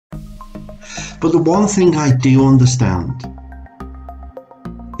But the one thing I do understand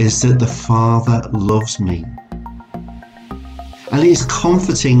is that the Father loves me. And it's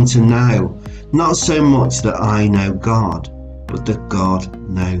comforting to know not so much that I know God, but that God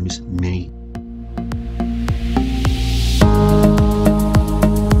knows me.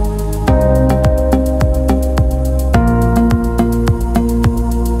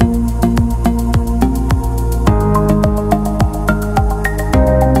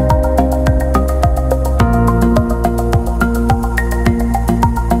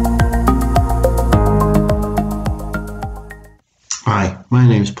 Hi, my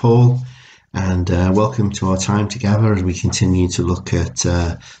name is Paul, and welcome to our time together as we continue to look at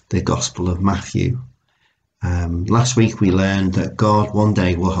the Gospel of Matthew. Last week we learned that God one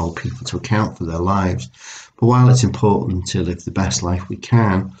day will hold people to account for their lives, but while it's important to live the best life we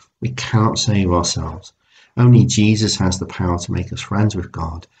cannot save ourselves. Only Jesus has the power to make us friends with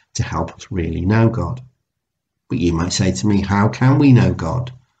God, to help us really know God. But you might say to me, how can we know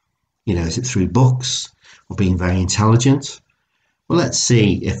God? Is it through books or being very intelligent? Well, let's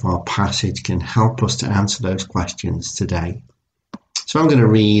see if our passage can help us to answer those questions today. So I'm going to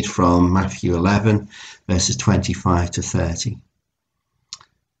read from Matthew 11, verses 25 to 30.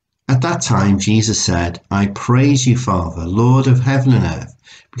 At that time, Jesus said, I praise you, Father, Lord of heaven and earth,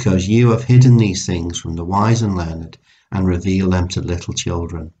 because you have hidden these things from the wise and learned and revealed them to little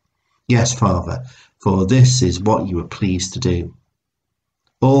children. Yes, Father, for this is what you were pleased to do.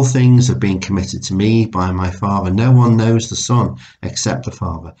 All things have been committed to me by my Father. No one knows the Son except the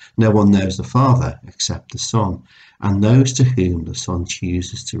Father. No one knows the Father except the Son, and those to whom the Son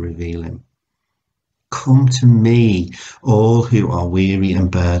chooses to reveal him. Come to me, all who are weary and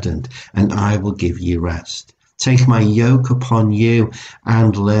burdened, and I will give you rest. Take my yoke upon you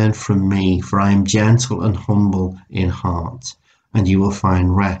and learn from me, for I am gentle and humble in heart, and you will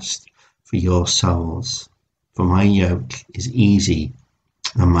find rest for your souls. For my yoke is easy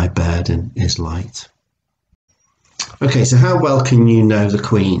and my burden is light. Okay, so how well can you know the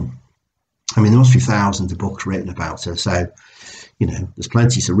Queen? I mean, there must be thousands of books written about her, so, there's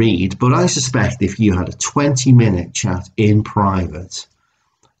plenty to read, but I suspect if you had a 20-minute chat in private,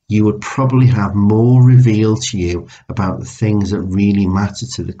 you would probably have more revealed to you about the things that really matter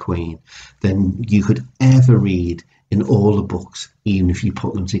to the Queen than you could ever read in all the books, even if you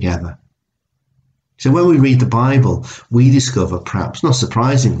put them together. So when we read the Bible, we discover, perhaps not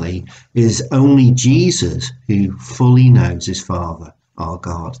surprisingly, it is only Jesus who fully knows his Father, our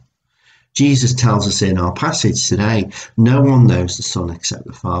God. Jesus tells us in our passage today, no one knows the Son except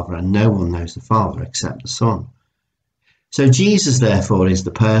the Father, and no one knows the Father except the Son. So Jesus, therefore, is the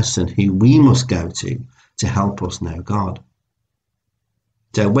person who we must go to help us know God.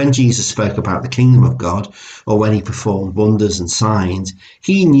 So when Jesus spoke about the kingdom of God, or when he performed wonders and signs,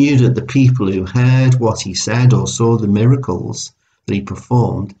 he knew that the people who heard what he said or saw the miracles that he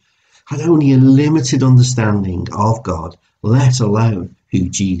performed had only a limited understanding of God, let alone who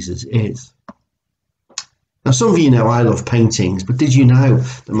Jesus is. Now, some of you know I love paintings, but did you know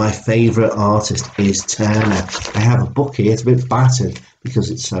that my favourite artist is Turner? I have a book here, it's a bit battered because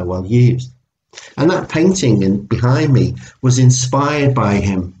it's so well used. And that painting behind me was inspired by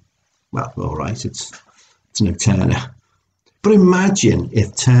him. Well, all right, it's no Turner. But imagine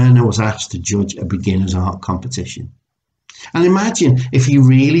if Turner was asked to judge a beginner's art competition. And imagine if he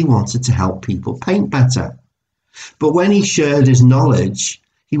really wanted to help people paint better. But when he shared his knowledge,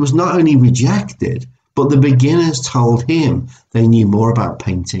 he was not only rejected, but the beginners told him they knew more about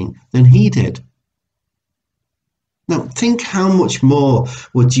painting than he did. Now, think how much more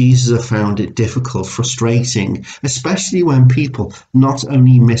would Jesus have found it difficult, frustrating, especially when people not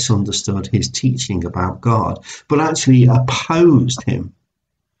only misunderstood his teaching about God, but actually opposed him,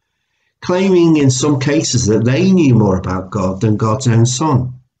 claiming in some cases that they knew more about God than God's own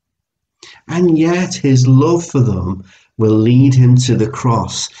Son. And yet his love for them will lead him to the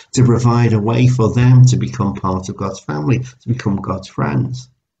cross to provide a way for them to become part of God's family, to become God's friends.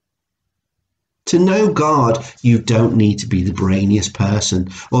 To know God, you don't need to be the brainiest person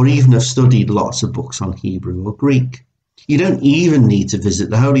or even have studied lots of books on Hebrew or Greek. You don't even need to visit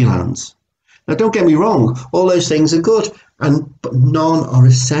the Holy Lands. Now, don't get me wrong, all those things are good, but none are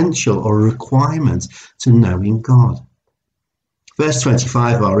essential or a requirement to knowing God. Verse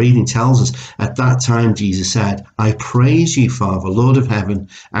 25 of our reading tells us, at that time Jesus said, I praise you, Father, Lord of heaven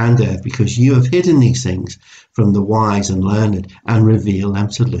and earth, because you have hidden these things from the wise and learned and revealed them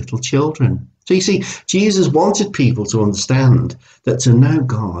to little children. So you see, Jesus wanted people to understand that to know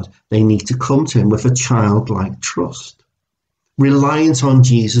God, they need to come to him with a childlike trust, reliant on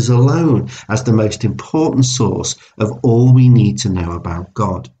Jesus alone as the most important source of all we need to know about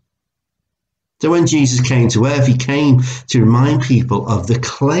God. So when Jesus came to earth, he came to remind people of the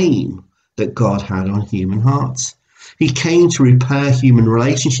claim that God had on human hearts. He came to repair human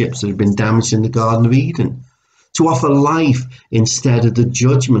relationships that had been damaged in the Garden of Eden, to offer life instead of the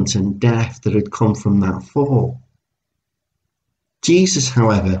judgment and death that had come from that fall. Jesus,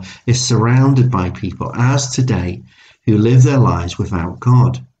 however, is surrounded by people, as today, who live their lives without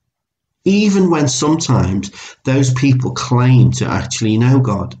God, even when sometimes those people claim to actually know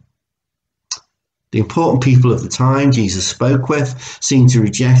God. The important people of the time Jesus spoke with seemed to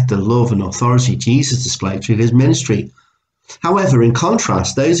reject the love and authority Jesus displayed through his ministry. However, in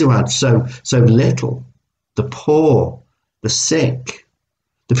contrast, those who had so little, the poor, the sick,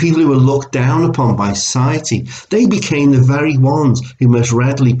 the people who were looked down upon by society, they became the very ones who most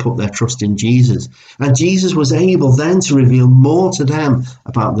readily put their trust in Jesus. And Jesus was able then to reveal more to them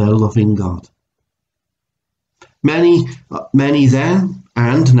about their loving God. Many then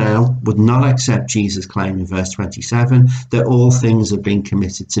and now would not accept Jesus' claim in verse 27 that all things have been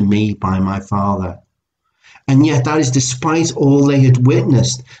committed to me by my Father. And yet that is despite all they had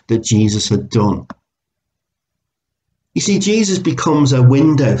witnessed that Jesus had done. You see, Jesus becomes a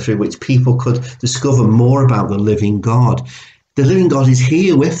window through which people could discover more about the living God. The living God is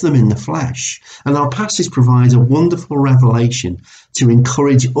here with them in the flesh. And our passage provides a wonderful revelation to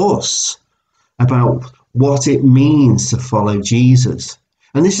encourage us about what it means to follow Jesus.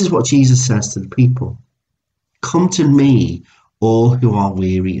 And this is what Jesus says to the people. Come to me, all who are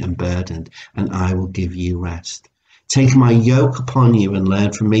weary and burdened, and I will give you rest. Take my yoke upon you and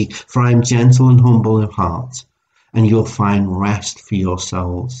learn from me, for I am gentle and humble of heart, and you'll find rest for your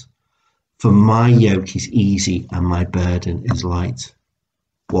souls. For my yoke is easy and my burden is light.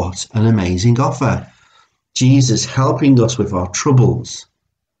 What an amazing offer. Jesus helping us with our troubles.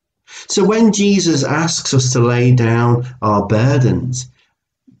 So when Jesus asks us to lay down our burdens,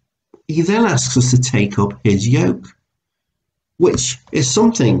 he then asks us to take up his yoke, which is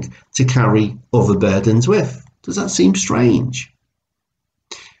something to carry other burdens with. Does that seem strange?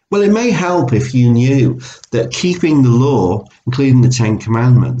 Well, it may help if you knew that keeping the law, including the Ten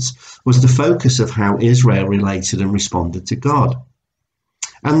Commandments, was the focus of how Israel related and responded to God.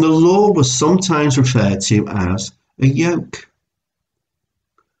 And the law was sometimes referred to as a yoke.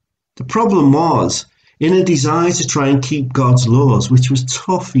 The problem was, in a desire to try and keep God's laws, which was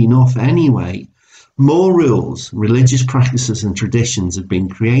tough enough anyway, more rules, religious practices and traditions had been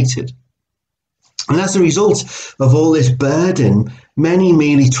created. And as a result of all this burden, many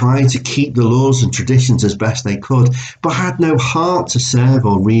merely tried to keep the laws and traditions as best they could, but had no heart to serve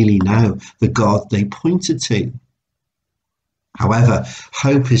or really know the God they pointed to. However,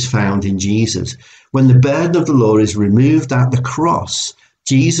 hope is found in Jesus. When the burden of the law is removed at the cross,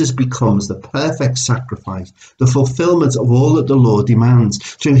 Jesus becomes the perfect sacrifice, the fulfillment of all that the law demands.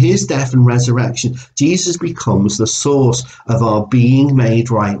 Through his death and resurrection, Jesus becomes the source of our being made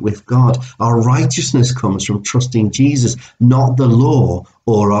right with God. Our righteousness comes from trusting Jesus, not the law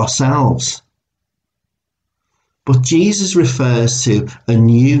or ourselves. But Jesus refers to a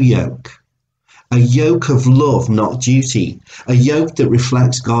new yoke, a yoke of love, not duty, a yoke that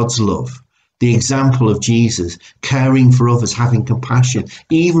reflects God's love. The example of Jesus, caring for others, having compassion,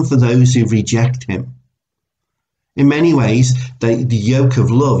 even for those who reject him. In many ways, the yoke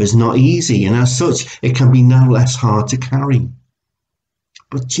of love is not easy, and as such, it can be no less hard to carry.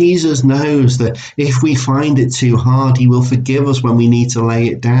 But Jesus knows that if we find it too hard, he will forgive us when we need to lay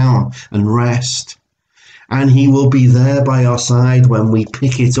it down and rest. And he will be there by our side when we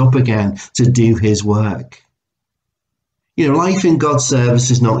pick it up again to do his work. You know, life in God's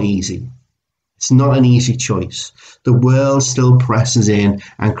service is not easy. It's not an easy choice. The world still presses in,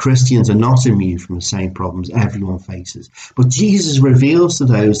 and Christians are not immune from the same problems everyone faces. But Jesus reveals to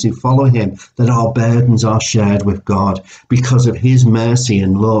those who follow him that our burdens are shared with God because of his mercy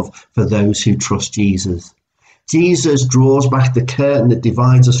and love for those who trust Jesus. Jesus draws back the curtain that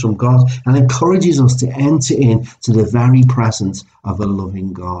divides us from God and encourages us to enter into the very presence of a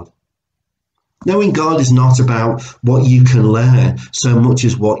loving God. Knowing God is not about what you can learn so much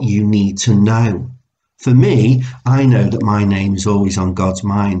as what you need to know. For me, I know that my name is always on God's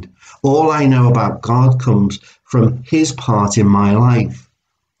mind. All I know about God comes from his part in my life.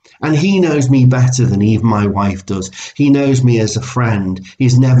 And he knows me better than even my wife does. He knows me as a friend.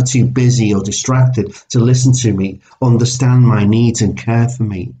 He's never too busy or distracted to listen to me, understand my needs and care for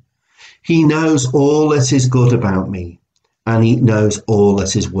me. He knows all that is good about me, and he knows all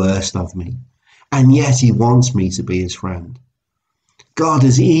that is worst of me. And yet he wants me to be his friend. God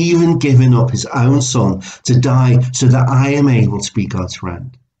has even given up his own son to die so that I am able to be God's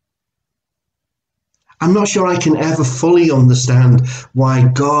friend. I'm not sure I can ever fully understand why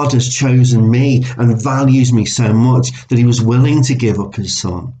God has chosen me and values me so much that he was willing to give up his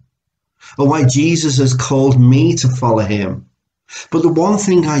son, or why Jesus has called me to follow him. But the one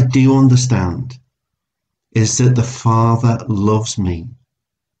thing I do understand is that the Father loves me.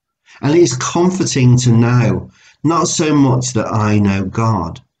 And it is comforting to know not so much that I know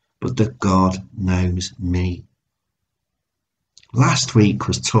God, but that God knows me. Last week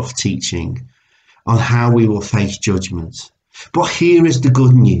was tough teaching on how we will face judgment. But here is the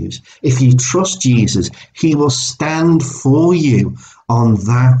good news. If you trust Jesus, he will stand for you on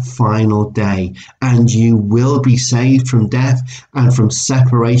that final day, and you will be saved from death and from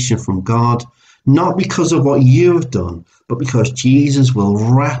separation from God, not because of what you have done, but because Jesus will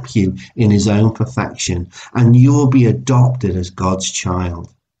wrap you in his own perfection, and you will be adopted as God's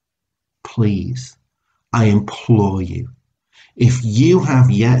child. Please, I implore you, if you have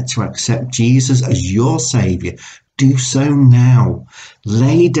yet to accept Jesus as your Saviour, do so now.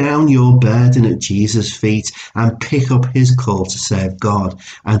 Lay down your burden at Jesus' feet and pick up his call to serve God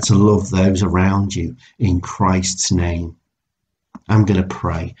and to love those around you in Christ's name. I'm going to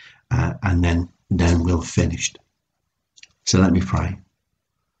pray and then we'll finish. So let me pray.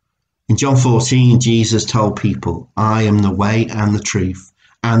 In John 14, Jesus told people, I am the way and the truth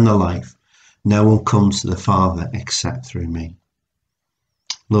and the life. No one comes to the Father except through me.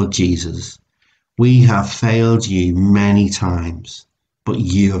 Lord Jesus, we have failed you many times, but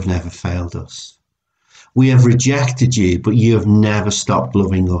you have never failed us. We have rejected you, but you have never stopped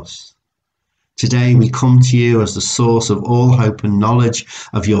loving us. Today we come to you as the source of all hope and knowledge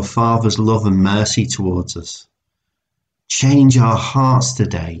of your Father's love and mercy towards us. Change our hearts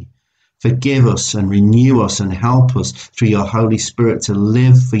today. Forgive us and renew us and help us through your Holy Spirit to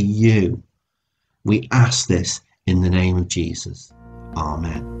live for you. We ask this in the name of Jesus.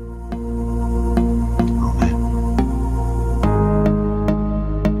 Amen.